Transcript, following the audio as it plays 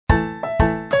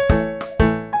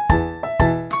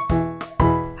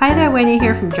Winnie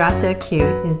here from Draw So Cute.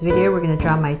 In this video, we're going to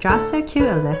draw my Draw So Cute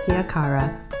Alessia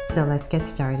Cara. So let's get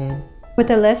started. With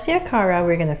Alessia Cara,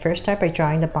 we're going to first start by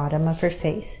drawing the bottom of her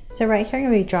face. So right here, I'm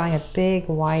going to be drawing a big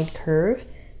wide curve.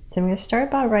 So I'm going to start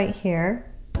about right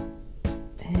here.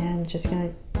 And just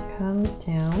going to come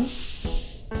down.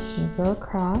 So go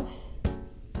across.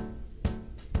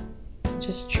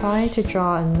 Just try to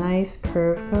draw a nice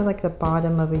curve, kind of like the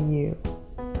bottom of a U.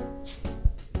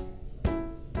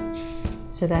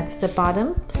 So that's the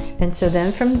bottom. And so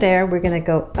then from there, we're going to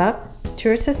go up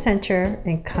towards the center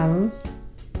and come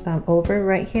over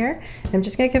right here. I'm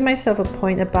just going to give myself a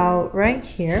point about right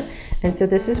here. And so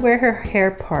this is where her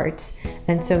hair parts.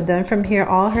 And so then from here,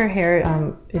 all her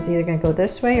hair is either going to go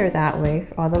this way or that way,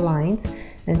 all the lines.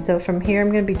 And so from here,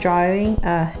 I'm going to be drawing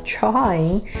a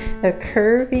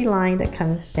curvy line that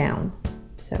comes down.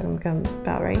 So I'm going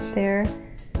about right there.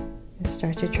 And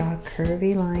start to draw a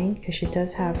curvy line because she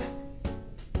does have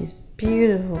these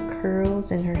beautiful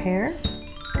curls in her hair.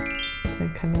 I'm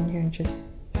going to come in here and just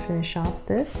finish off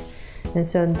this. And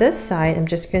so on this side, I'm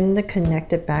just going to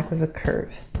connect it back with a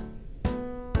curve.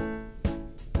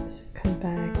 So come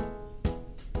back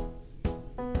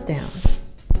down.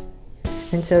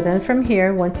 And so then from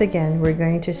here, once again, we're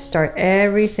going to start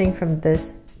everything from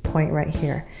this point right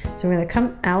here. So I'm going to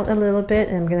come out a little bit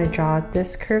and I'm going to draw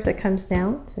this curve that comes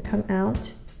down. So come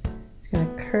out, it's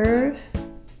going to curve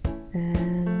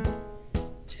and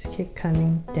just keep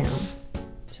coming down.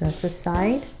 So that's the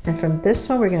side. And from this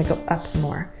one, we're going to go up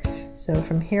more. So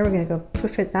from here, we're going to go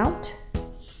poof it out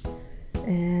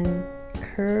and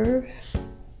curve.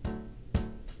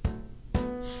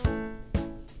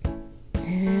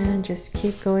 And just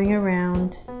keep going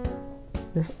around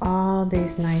with all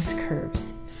these nice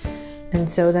curves.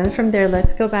 And so then from there,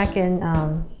 let's go back in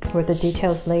with the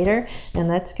details later, and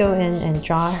let's go in and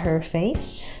draw her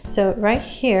face. So right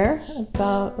here,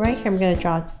 about right here, I'm going to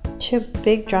draw two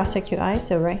big Draw So Cute eyes.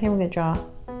 So right here, I'm going to draw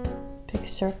a big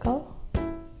circle.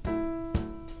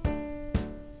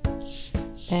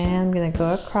 And I'm going to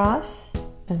go across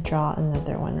and draw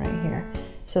another one right here.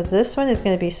 So this one is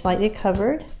going to be slightly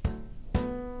covered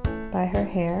by her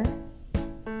hair.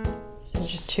 So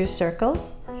just two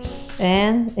circles.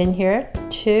 And in here,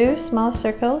 two small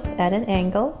circles at an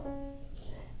angle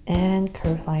and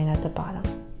curved line at the bottom.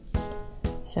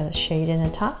 So the shade in the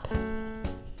top.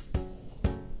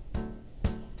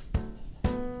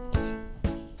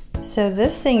 So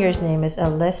this singer's name is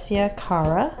Alessia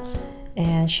Cara,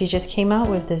 and she just came out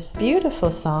with this beautiful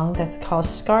song that's called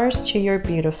Scars to Your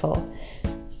Beautiful.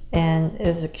 And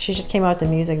she just came out with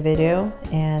the music video,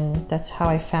 and that's how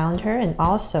I found her, and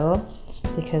also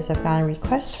because I found a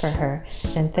request for her.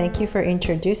 And thank you for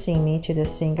introducing me to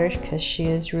this singer because she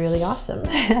is really awesome.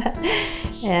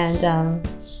 And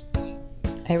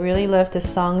I really love the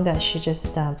song that she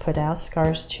just put out,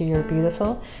 Scars to Your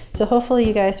Beautiful. So hopefully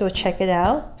you guys will check it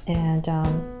out, and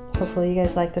hopefully you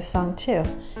guys like the song too.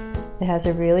 It has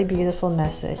a really beautiful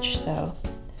message, so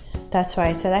that's why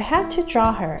I said I had to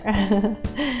draw her.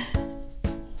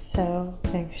 So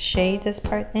I shade this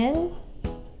part in.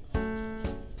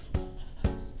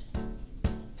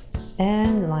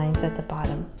 And lines at the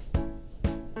bottom.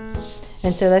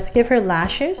 And so let's give her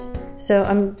lashes. So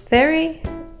I'm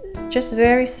just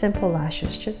very simple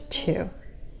lashes, just two.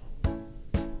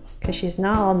 Because she's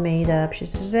not all made up.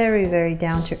 She's very, very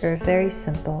down to earth, very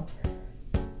simple.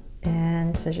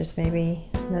 And so just maybe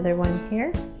another one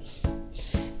here.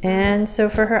 And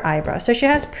so for her eyebrows, so she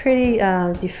has pretty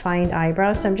defined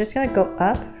eyebrows. So I'm just gonna go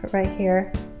up right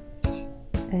here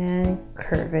and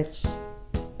curve it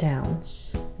down.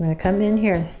 I'm gonna come in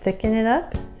here and thicken it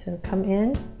up. So come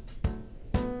in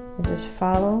and just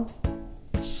follow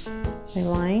my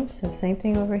line. So same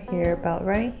thing over here, about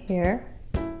right here.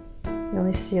 You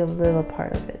only see a little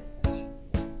part of it.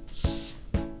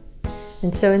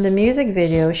 And so in the music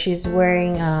video, she's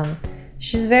wearing,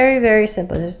 she's very, very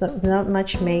simple. There's not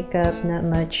much makeup, not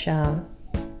much, and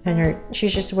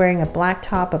she's just wearing a black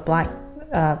top, a black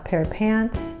pair of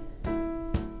pants.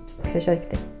 Because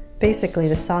basically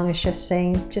the song is just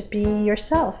saying, just be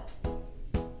yourself.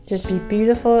 Just be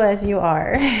beautiful as you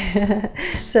are.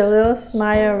 So a little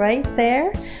smile right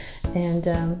there. And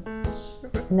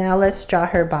now let's draw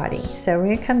her body. So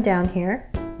we're gonna come down here.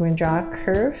 We're gonna draw a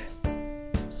curve.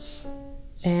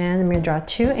 And I'm gonna draw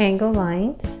two angle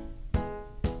lines.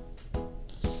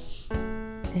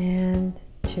 And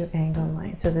two angle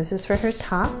lines. So this is for her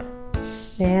top.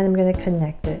 And I'm gonna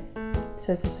connect it.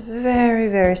 So it's a very,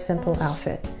 very simple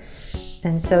outfit.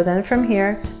 And so then from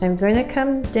here, I'm going to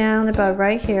come down about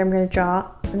right here. I'm going to draw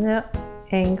an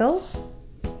angle.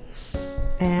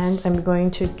 And I'm going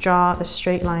to draw a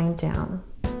straight line down.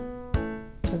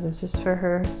 So So this is for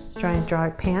her trying to draw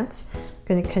her pants. I'm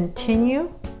going to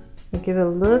continue and give it a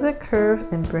little bit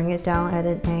curve and bring it down at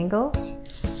an angle,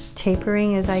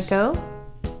 tapering as I go.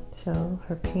 So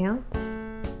her pants,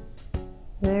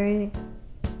 very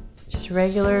just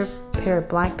regular pair of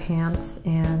black pants,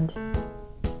 and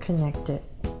connect it.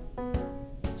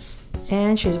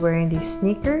 And she's wearing these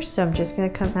sneakers, so I'm just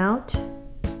going to come out,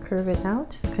 curve it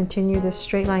out, continue this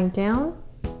straight line down,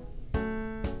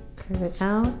 curve it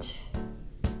out,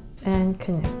 and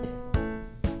connect it.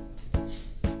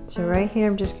 So right here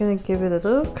I'm just going to give it a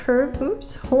little curve,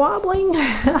 oops, wobbling,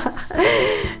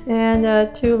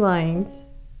 and 2 lines.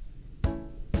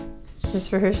 This is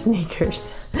for her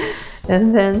sneakers.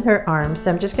 And then her arms.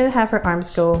 So I'm just going to have her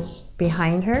arms go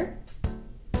behind her,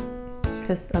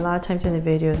 because a lot of times in the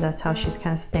video that's how she's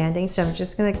kind of standing. So I'm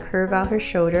just going to curve out her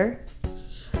shoulder,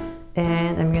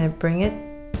 and I'm going to bring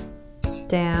it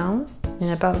down,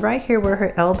 and about right here where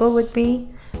her elbow would be,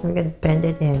 I'm going to bend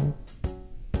it in.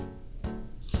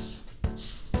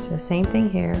 So same thing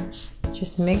here,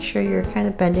 just make sure you're kind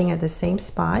of bending at the same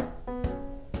spot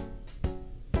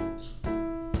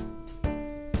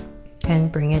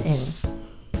and bring it in.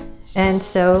 And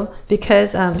so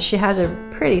because she has a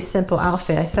pretty simple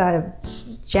outfit, I thought I'd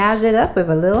jazz it up with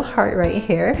a little heart right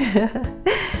here.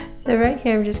 So right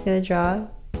here I'm just going to draw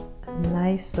a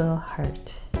nice little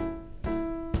heart,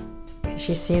 because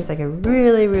she seems like a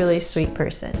really sweet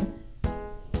person.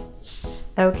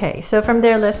 Okay, so from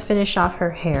there let's finish off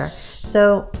her hair.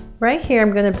 So right here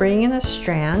I'm going to bring in a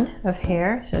strand of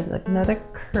hair, so like another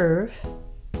curve.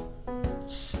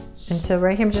 And so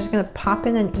right here I'm just going to pop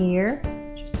in an ear,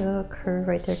 just a little curve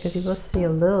right there, because you will see a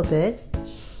little bit.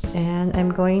 And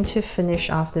I'm going to finish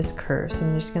off this curve, so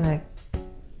I'm just going to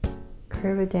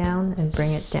curve it down and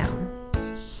bring it down.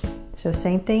 So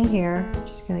same thing here,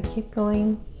 just going to keep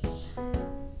going,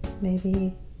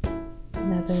 maybe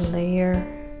another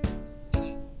layer,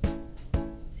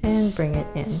 and bring it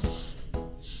in.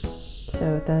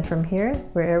 So then from here,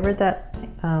 wherever that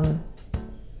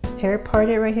hair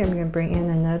parted right here, I'm going to bring in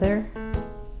another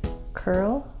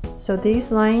curl. So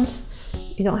these lines,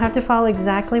 you don't have to follow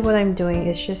exactly what I'm doing.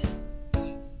 It's just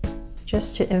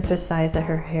to emphasize that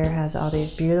her hair has all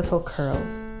these beautiful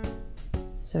curls.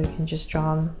 So you can just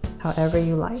draw them however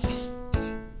you like.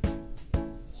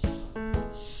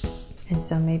 And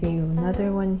so maybe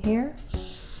another one here.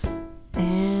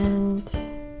 And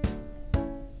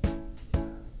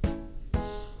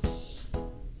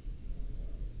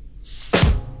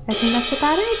I think that's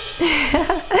about it.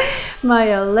 My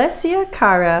Alessia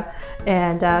Cara,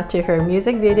 and to her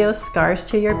music video Scars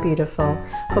to Your Beautiful.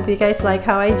 Hope you guys like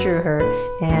how I drew her,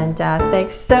 and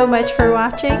thanks so much for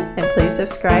watching, and please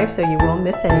subscribe so you won't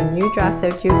miss any new Draw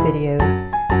So Cute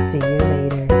videos. See you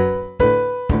later.